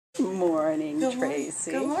Morning, Good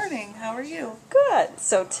Tracy. Good morning. How are you? Good.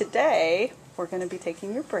 So today we're going to be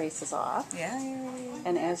taking your braces off. Yeah.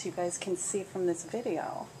 And as you guys can see from this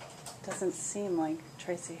video, it doesn't seem like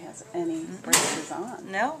Tracy has any braces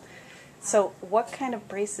on. No, So what kind of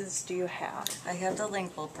braces do you have? I have the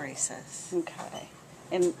lingual braces. Okay.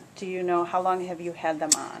 And do you know how long have you had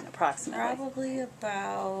them on approximately? Probably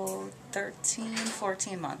about 13,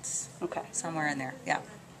 14 months. Okay. Somewhere in there. Yeah.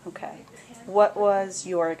 Okay. What was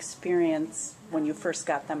your experience when you first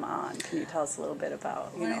got them on? Can you tell us a little bit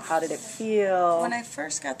about, how did it feel? When I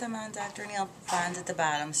first got them on, Dr. Neal bonded the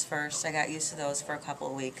bottoms first. I got used to those for a couple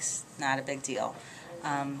of weeks. Not a big deal.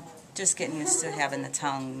 Just getting used to having the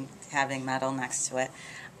tongue, having metal next to it.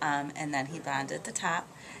 And then he bonded the top,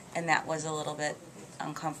 and that was a little bit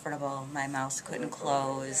uncomfortable. My mouth couldn't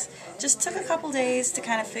close. Just took a couple days to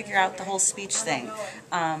kind of figure out the whole speech thing.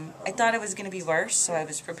 I thought it was going to be worse, so I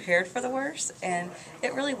was prepared for the worst, and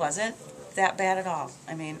it really wasn't that bad at all.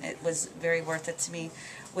 I mean, it was very worth it to me.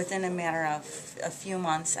 Within a matter of a few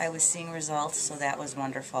months, I was seeing results, so that was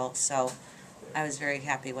wonderful. So I was very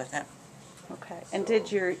happy with it. Okay. And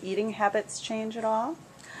did your eating habits change at all?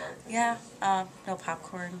 Yeah, no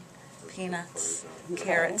popcorn, peanuts, Okay.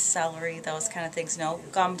 carrots, celery, those kind of things. No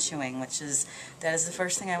gum chewing, that is the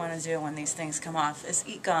first thing I want to do when these things come off, is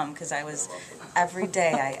eat gum, because every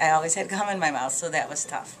day I always had gum in my mouth, so that was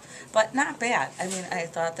tough. But not bad. I mean, I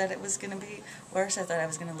thought that it was going to be worse. I thought I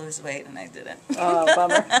was going to lose weight, and I didn't. Oh,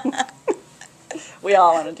 bummer. We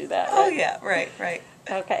all want to do that, right? Oh, yeah, right.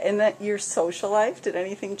 Okay, and that your social life, did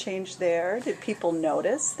anything change there? Did people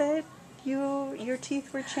notice that your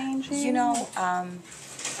teeth were changing?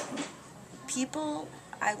 People,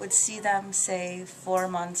 I would see them, say, 4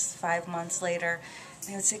 months, 5 months later, and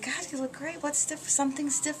they would say, God, you look great. What's different?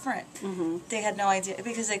 Something's different. Mm-hmm. They had no idea,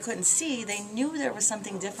 because they couldn't see. They knew there was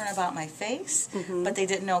something different about my face, but they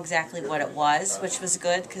didn't know exactly what it was, which was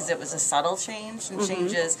good, because it was a subtle change, and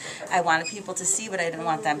changes I wanted people to see, but I didn't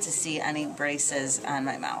want them to see any braces on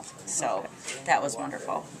my mouth. So that was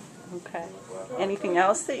wonderful. Okay. Anything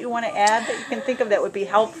else that you want to add that you can think of that would be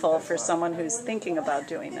helpful for someone who's thinking about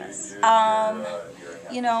doing this? I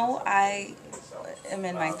am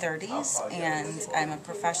in my 30s, and I'm a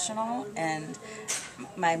professional, and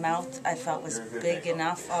my mouth, I felt, was big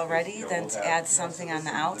enough already. Then to add something on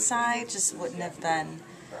the outside just wouldn't have been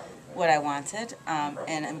what I wanted.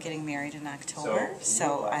 And I'm getting married in October,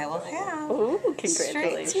 so I will have Congratulations.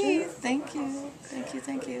 straight teeth. Thank you.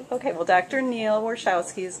 Okay, well, Dr. Neal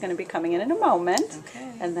Warshawsky is going to be coming in a moment,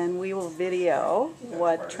 and then we will video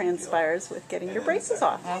what transpires with getting your braces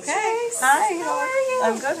off. Okay. Hi, how are you?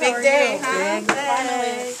 I'm good. Big day, huh?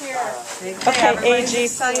 Big day. Okay, AG,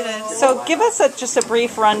 so give us just a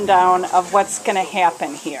brief rundown of what's going to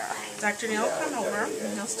happen here. Dr. Neal will come over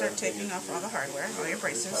and he'll start taking off all the hardware, all your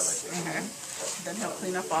braces. Okay. Then he'll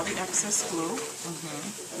clean up all the excess glue.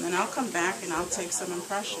 And then I'll come back and I'll take some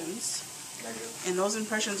impressions. And those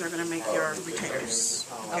impressions are going to make your retainers.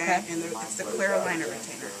 Okay. And it's the clear aligner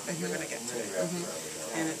retainer that you're going to get today.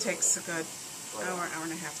 And it takes a good hour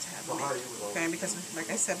and a half to have them made. Okay, because like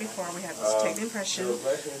I said before, we have to take the impression,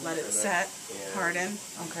 let it set, harden,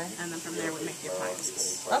 and then from there we make the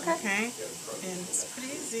appliances. Okay? And it's pretty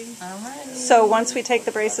easy. All right. So once we take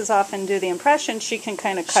the braces off and do the impression, she can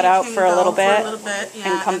kind of cut out for a little bit,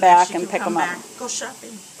 and come back and pick them up. Go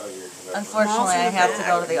shopping. Unfortunately, I have to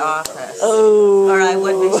go to the office. Oh. Or I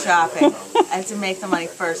would be shopping. I have to make the money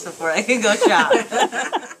first before I can go shop.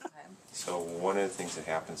 So one of the things that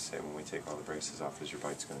happens today when we take all the braces off is your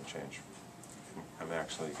bite's going to change. I'm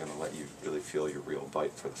actually going to let you really feel your real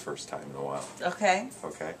bite for the first time in a while. Okay.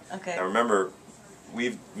 Okay? Okay. Now remember,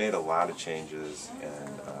 we've made a lot of changes,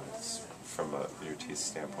 and from your teeth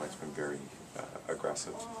standpoint, it's been very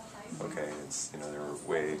aggressive. Okay? It's, there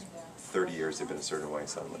were 30 years they've been a certain way,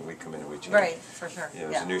 so when we come in and we change. Right, for sure.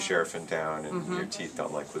 There's a new sheriff in town, and your teeth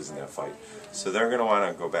don't like losing that fight. So they're going to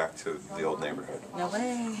want to go back to the old neighborhood. No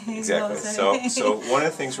way. Exactly. So one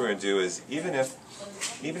of the things we're going to do is, even if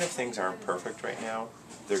things aren't perfect right now,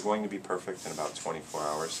 they're going to be perfect in about 24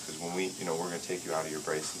 hours. Because when we're going to take you out of your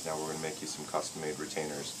braces now, we're going to make you some custom-made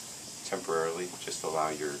retainers temporarily, just to allow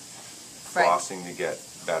your flossing to get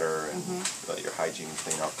better and let your hygiene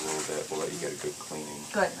clean up a little bit. We'll let you get a good cleaning.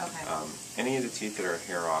 Good. Okay. Any of the teeth that are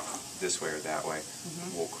hair off this way or that way,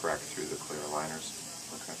 we'll correct through the clear aligners.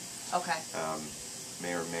 Okay.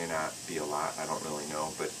 May or may not be a lot. I don't really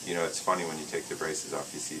know, but it's funny when you take the braces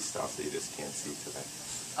off, you see stuff that you just can't see today.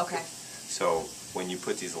 Okay. So when you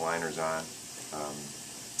put these aligners on,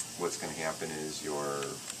 what's going to happen is your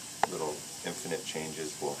little infinite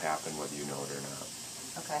changes will happen whether you know it or not.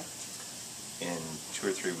 Okay. In 2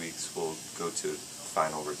 or 3 weeks, we'll go to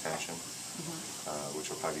final retention, which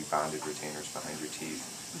will probably be bonded retainers behind your teeth.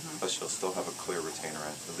 Plus, you'll still have a clear retainer,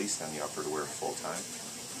 at least on the upper, to wear full time,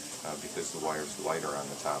 because the wire's lighter on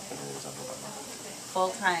the top than it is on the bottom.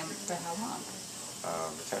 Full time for how long?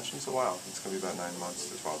 Retention's a while. It's going to be about 9 months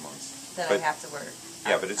to 12 months. That I have to wear.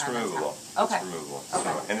 Yeah, but it's removable. Okay. It's removable.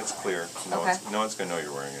 Okay. So, and it's clear. No one's going to know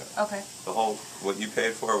you're wearing it. Okay. The whole, what you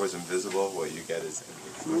paid for was invisible. What you get is.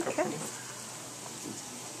 Look up. Okay.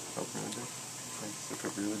 Open really big. Thanks. Look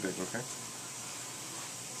up really big. Okay.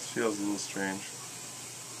 This feels a little strange.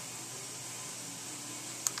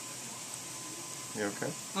 You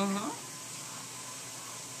okay?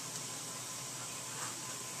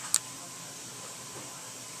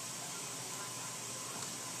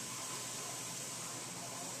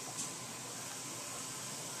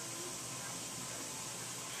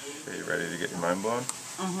 Are you ready to get your mind blown?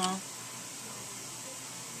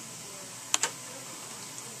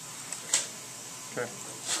 Okay.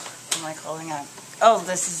 I'm like holding on. Oh,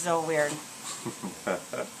 this is so weird.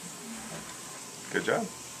 Good job.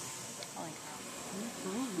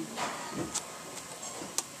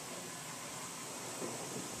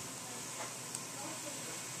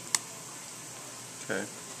 Okay.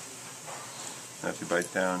 Now if you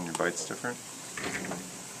bite down, your bite's different?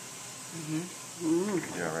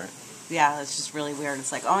 You alright? Yeah, it's just really weird.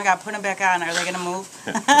 It's like, oh my god, put them back on. Are they going to move?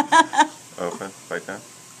 Open, bite down?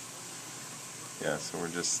 Yeah, so we're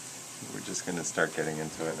just going to start getting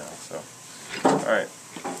into it now. So, alright.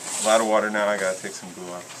 A lot of water now. I got to take some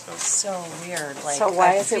glue off. So weird. Like, So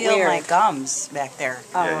why I is it feel weird? my gums back there.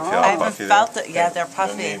 Yeah, you feel I how haven't puffy felt they are? it. Yeah, they're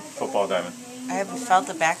puffy. Don't need football diamond. I haven't felt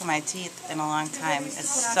the back of my teeth in a long time.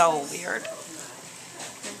 It's so weird.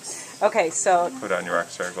 Okay, so Put on your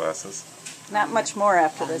X-ray glasses. not much more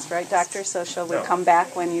after this, right, Doctor? So shall we No. come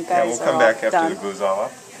back when you Yeah, guys we'll come are back all after done? the glue's all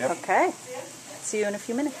up. Yep. Okay. See you in a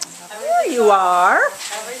few minutes. There you are.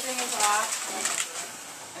 Everything is off.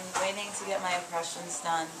 I'm waiting to get my impressions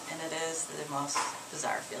done, and it is the most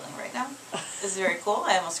bizarre feeling right now. It's very cool.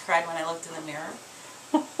 I almost cried when I looked in the mirror.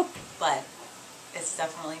 But it's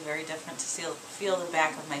definitely very different to feel the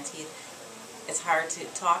back of my teeth. It's hard to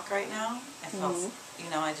talk right now. I felt,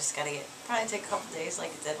 I just got to probably take a couple days like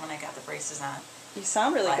it did when I got the braces on. You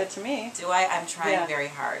sound really But good to me. Do I? I'm trying Yeah. very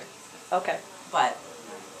hard. Okay. But,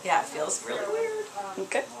 yeah, it feels really weird.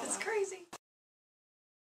 Okay. It's crazy.